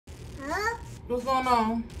What's going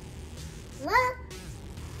on?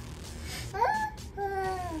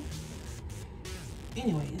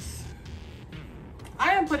 Anyways,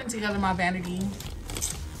 I am putting together my vanity.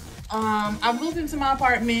 I moved into my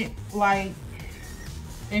apartment like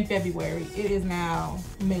in February. It is now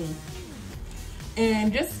May.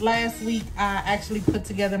 And just last week, I actually put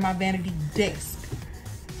together my vanity desk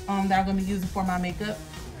that I'm gonna be using for my makeup.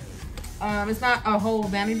 It's not a whole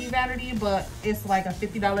vanity, but it's like a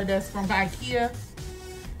 $50 desk from IKEA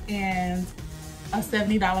and a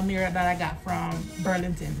 $70 mirror that I got from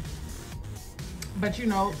Burlington. But you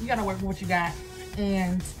know, you gotta work with what you got.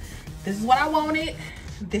 And this is what I wanted.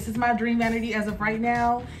 This is my dream vanity as of right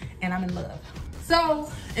now, and I'm in love.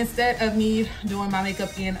 So instead of me doing my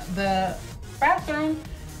makeup in the bathroom,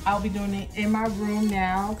 I'll be doing it in my room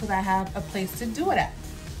now because I have a place to do it at.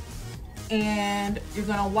 And you're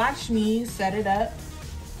gonna watch me set it up.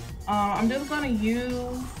 I'm just gonna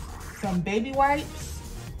use some baby wipes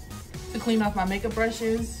to clean off my makeup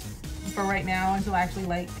brushes for right now until I actually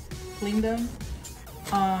like clean them.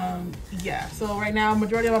 Yeah, so right now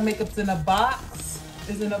majority of my makeup's in a box.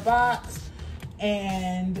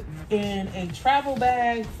 And in a travel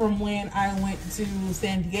bag from when I went to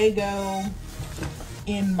San Diego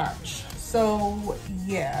in March. So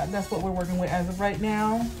yeah, that's what we're working with as of right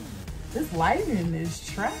now. This lighting is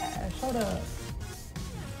trash. Hold up.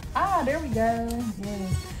 Ah, there we go.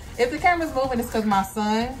 Yes. If the camera's moving, it's because my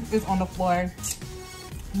son is on the floor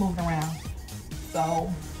moving around.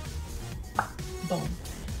 So, boom.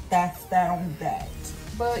 That's that on that.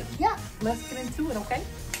 But yeah, let's get into it, okay?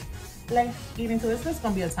 Let's get into it. It's just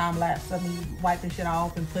gonna be a time lapse of me wiping shit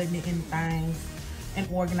off and putting it in things and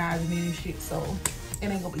organizing it and shit. So it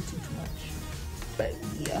ain't gonna be too much. But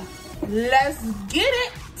yeah, let's get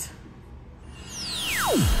it.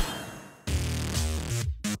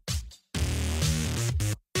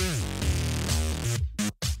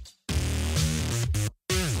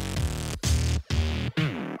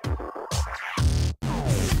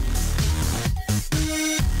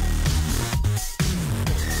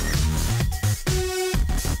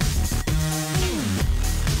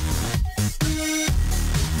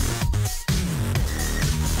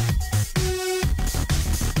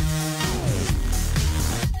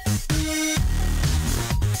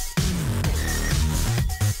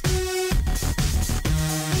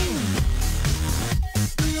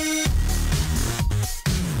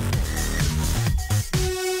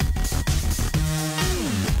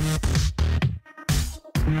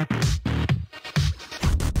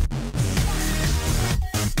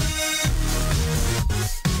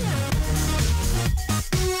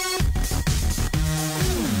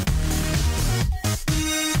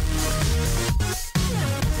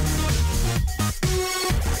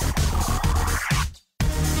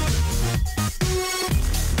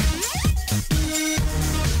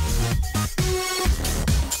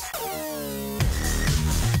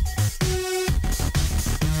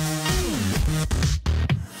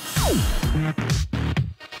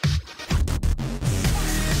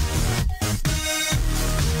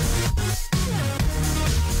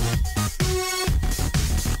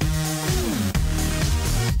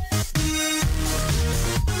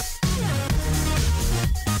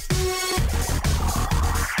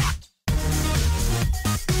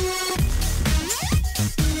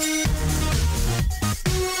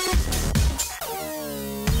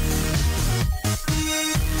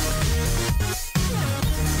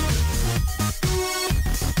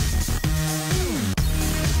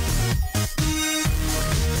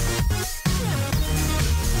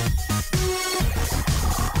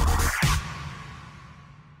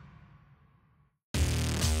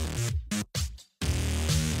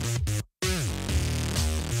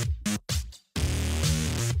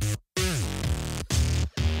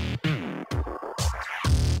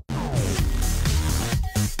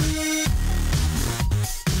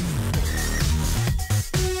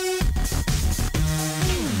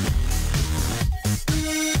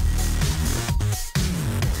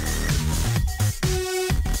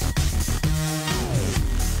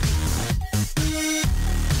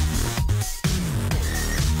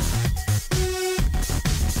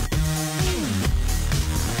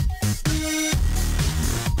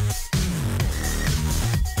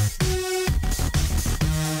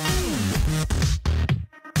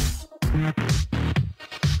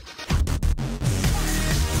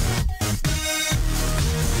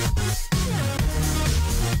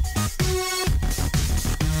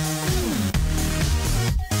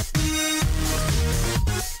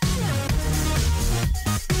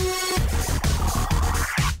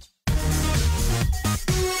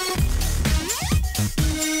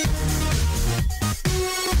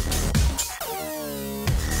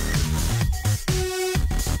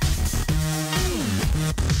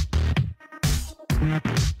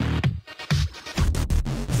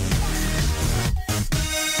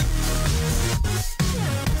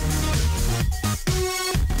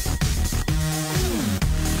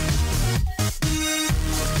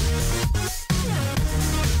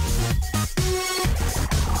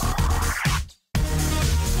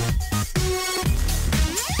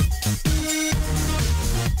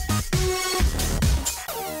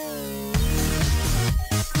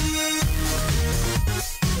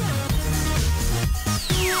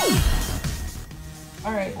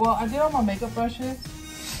 Well, I did all my makeup brushes,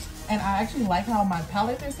 and I actually like how my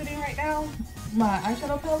palettes are sitting right now. My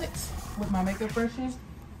eyeshadow palettes with my makeup brushes.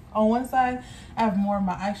 On one side, I have more of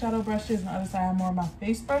my eyeshadow brushes, and the other side, I have more of my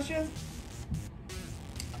face brushes.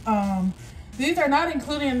 These are not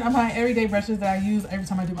including my everyday brushes that I use every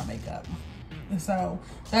time I do my makeup. So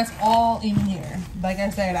that's all in here. Like I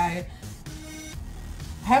said, I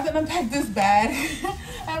haven't unpacked this bag.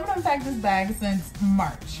 I haven't unpacked this bag since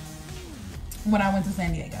March when I went to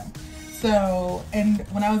San Diego. So, and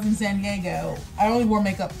when I was in San Diego, I only wore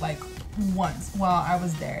makeup like once while I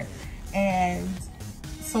was there. And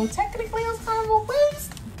so technically it was kind of a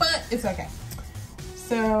waste, but it's okay.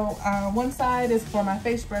 So one side is for my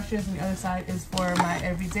face brushes and the other side is for my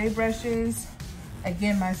everyday brushes.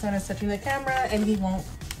 Again, my son is touching the camera and he won't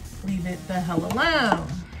leave it the hell alone.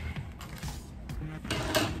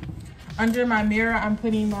 Under my mirror, I'm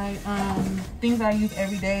putting my things I use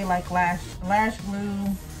every day, like lash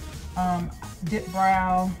glue, dip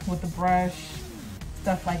brow with the brush,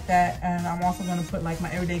 stuff like that. And I'm also gonna put like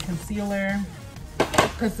my everyday concealer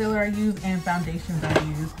I use, and foundations I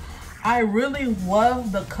use. I really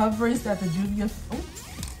love the coverage that the Juvia's,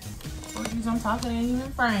 I'm talking ain't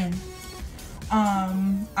even frame.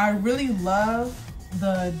 I really love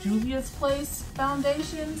the Juvia's Place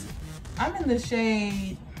foundations. I'm in the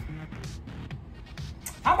shade,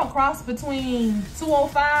 I'm a cross between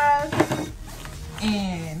 205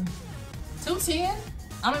 and 210.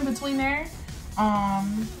 I'm in between there.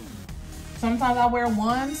 Sometimes I wear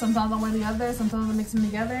one, sometimes I wear the other, sometimes I mix them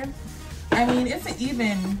together. I mean, it's an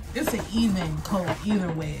even coat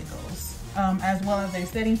either way it goes. As well as a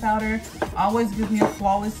setting powder. Always gives me a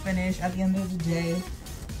flawless finish at the end of the day.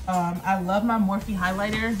 I love my Morphe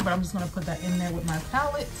highlighter, but I'm just gonna put that in there with my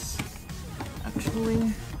palettes.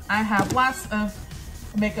 Actually, I have lots of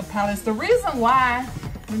makeup palettes. The reason why,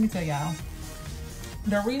 let me tell y'all,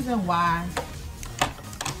 the reason why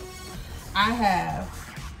I have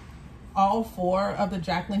all 4 of the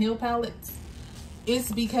Jaclyn Hill palettes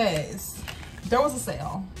is because there was a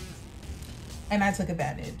sale and I took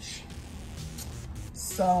advantage.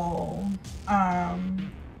 So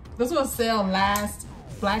this was a sale last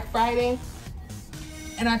Black Friday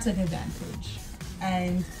and I took advantage.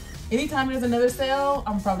 And anytime there's another sale,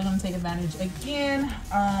 I'm probably gonna take advantage again.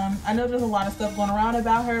 I know there's a lot of stuff going around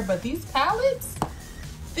about her, but these palettes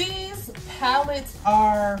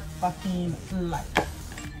are fucking life.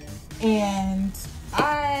 And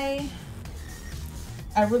I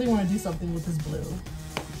really want to do something with this blue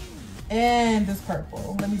and this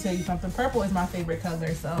purple. Let me tell you something, purple is my favorite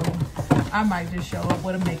color, so I might just show up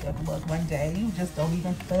with a makeup look one day. You just don't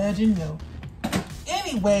even fudge and know.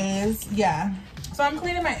 Anyways, yeah. So I'm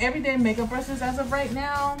cleaning my everyday makeup brushes as of right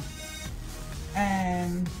now.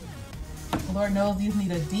 And Lord knows these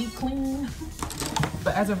need a deep clean.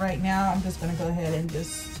 But as of right now, I'm just gonna go ahead and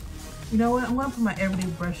just, you know what? I'm gonna put my everyday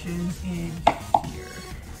brushes in here.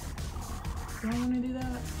 Do I wanna do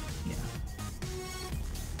that? Yeah.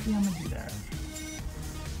 Yeah, I'm gonna do that.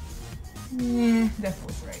 Yeah, that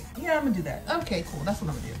feels right. Yeah, I'm gonna do that. Okay, cool. That's what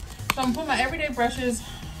I'm gonna do. So I'm gonna put my everyday brushes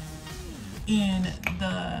in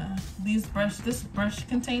this brush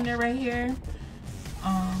container right here,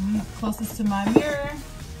 closest to my mirror,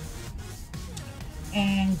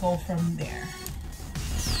 and go from there.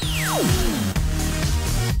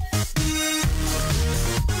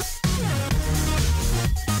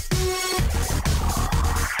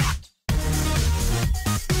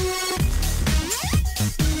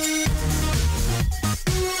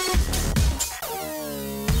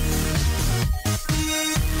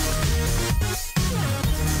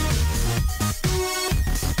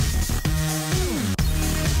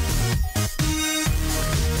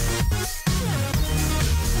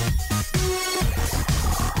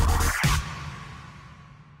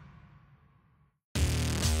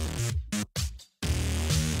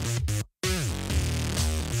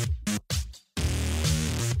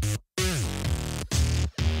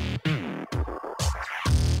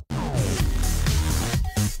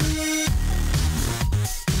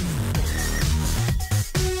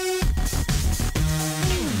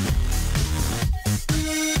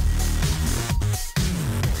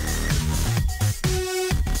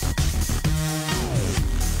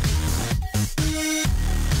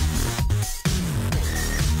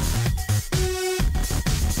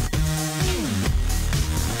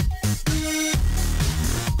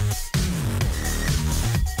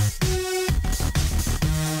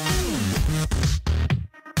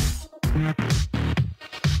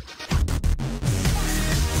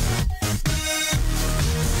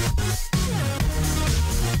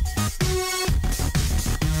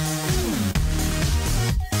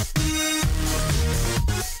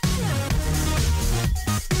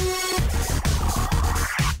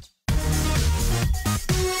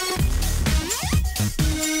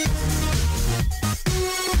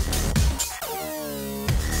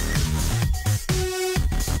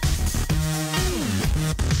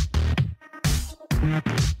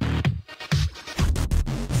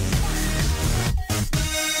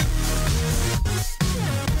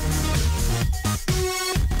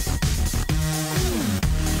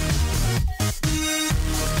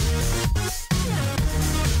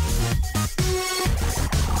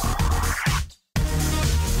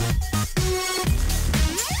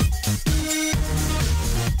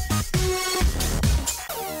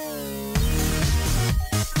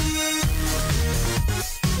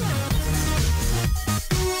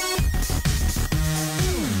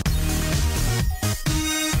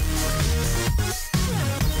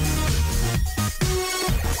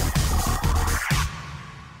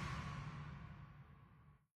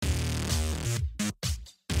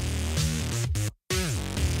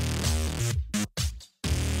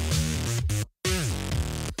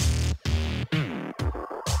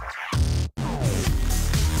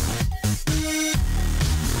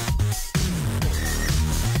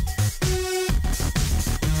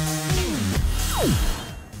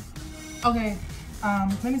 Okay,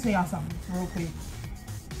 let me tell y'all something real quick.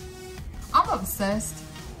 I'm obsessed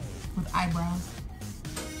with eyebrows.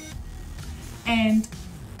 And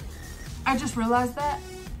I just realized that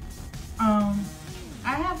I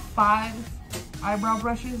have 5 eyebrow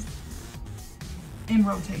brushes in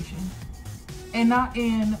rotation. And not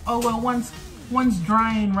in, oh well, one's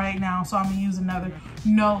drying right now, so I'm gonna use another.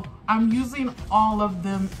 No, I'm using all of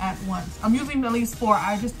them at once. I'm using at least 4.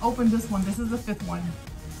 I just opened this one. This is the 5th one.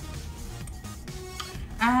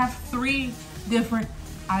 I have 3 different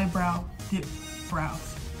eyebrow dip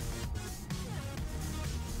brows.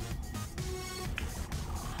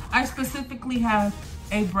 I specifically have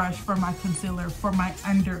a brush for my concealer for my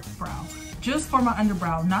underbrow. Just for my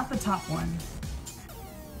underbrow, not the top one.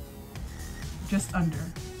 Just under.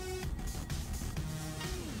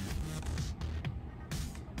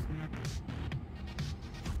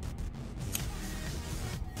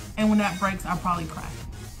 And when that breaks, I'll probably cry.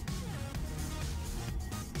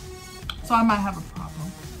 So I might have a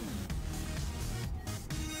problem.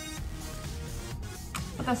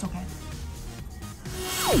 But that's okay.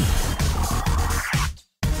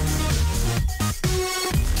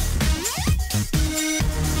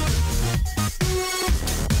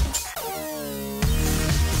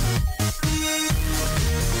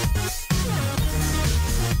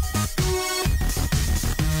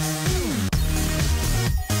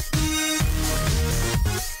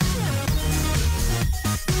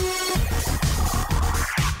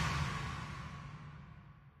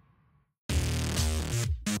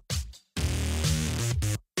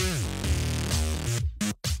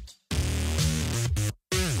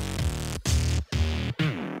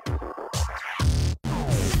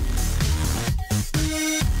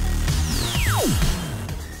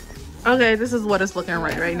 Okay, this is what it's looking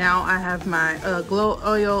right now. I have my glow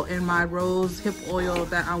oil and my rose hip oil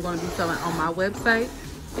that I'm going to be selling on my website.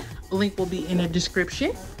 Link will be in the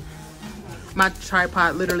description. My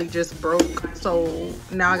tripod literally just broke, so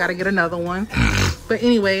now I got to get another one. But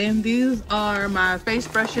anyway, these are my face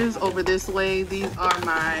brushes over this way. These are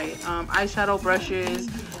my eyeshadow brushes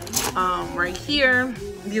right here.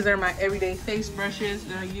 These are my everyday face brushes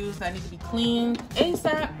that I use that need to be cleaned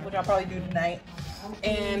ASAP, which I'll probably do tonight.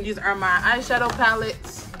 And these are my eyeshadow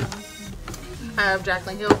palettes. I have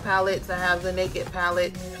Jaclyn Hill palettes. I have the Naked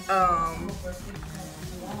palette.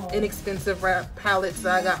 Inexpensive palettes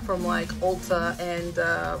that I got from like Ulta and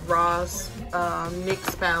Ross.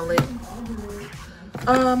 NYX palette.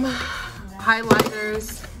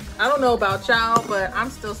 Highlighters. I don't know about y'all, but I'm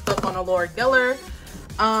still stuck on a Laura Geller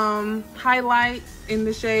highlight in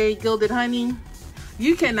the shade Gilded Honey.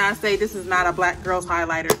 You cannot say this is not a black girl's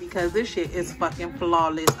highlighter because this shit is fucking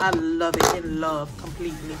flawless. I love it in love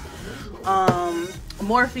completely.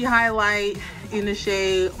 Morphe highlight in the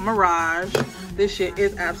shade Mirage. This shit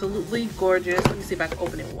is absolutely gorgeous. Let me see if I can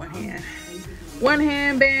open it with one hand. One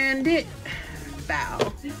hand bandit.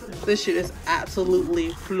 Bow. This shit is absolutely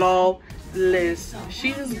flawless. She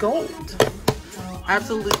is gold.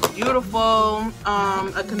 Absolutely beautiful.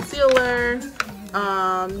 A concealer.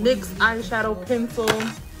 NYX eyeshadow pencil,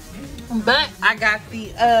 but I got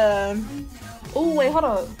the oh wait, hold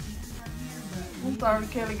up, I'm sorry,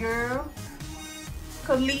 Kelly girl,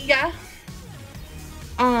 Kalia.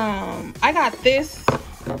 I got this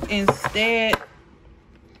instead,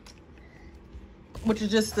 which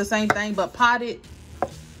is just the same thing but potted.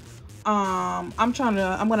 I'm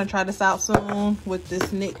gonna try this out soon with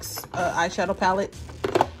this NYX eyeshadow palette,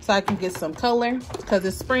 so I can get some color because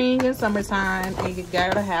it's spring and summertime and you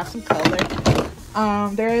gotta have some color.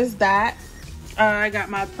 There is that. I got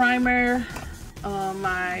my primer,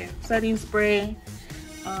 my setting spray,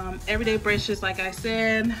 everyday brushes, like I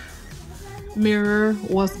said. Mirror,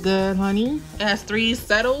 what's good, honey? It has 3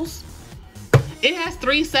 settles. It has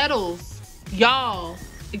 3 settles, y'all.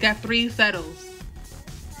 It got 3 settles.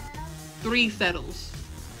 3 settles.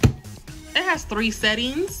 It has 3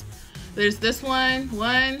 settings. There's this one,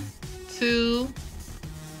 1, 2,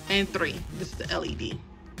 and 3. This is the LED.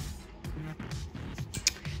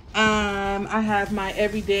 I have my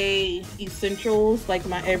everyday essentials, like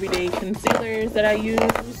my everyday concealers that I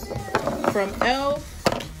use from e.l.f.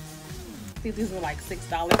 I think these are like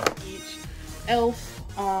 $6 each. e.l.f.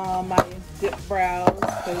 My dip brows,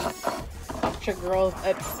 because your girl's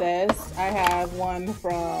obsessed. I have one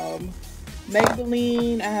from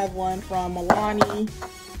Maybelline. I have one from Milani.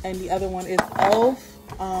 And the other one is e.l.f.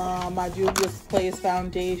 My Juvia's Place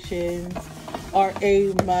foundations are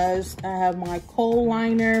a must. I have my kohl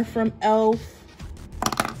liner from e.l.f.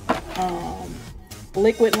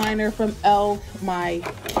 Liquid liner from e.l.f. My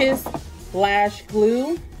Kiss lash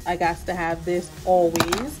glue. I got to have this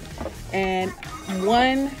always. And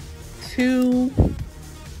 1, two,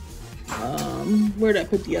 where did I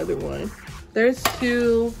put the other one? There's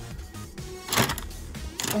two,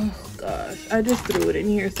 oh gosh, I just threw it in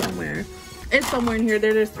here somewhere. It's somewhere in here.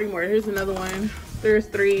 There's three more. Here's another one. There's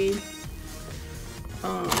three.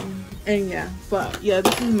 And yeah, but yeah,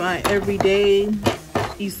 this is my everyday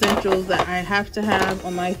essentials that I have to have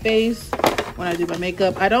on my face when I do my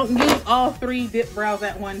makeup. I don't use all three dip brows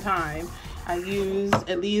at one time. I use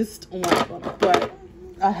at least one of them, but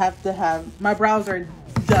I have to have, my brows are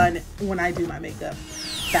done when I do my makeup.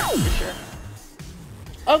 That's for sure.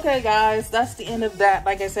 Okay guys, that's the end of that.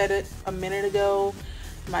 Like I said it a minute ago,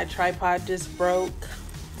 my tripod just broke,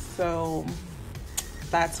 so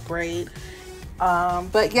that's great.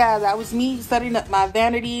 But yeah, that was me setting up my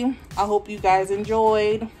vanity. I hope you guys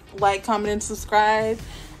enjoyed. Like, comment, and subscribe,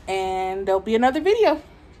 and there'll be another video.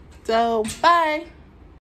 So bye.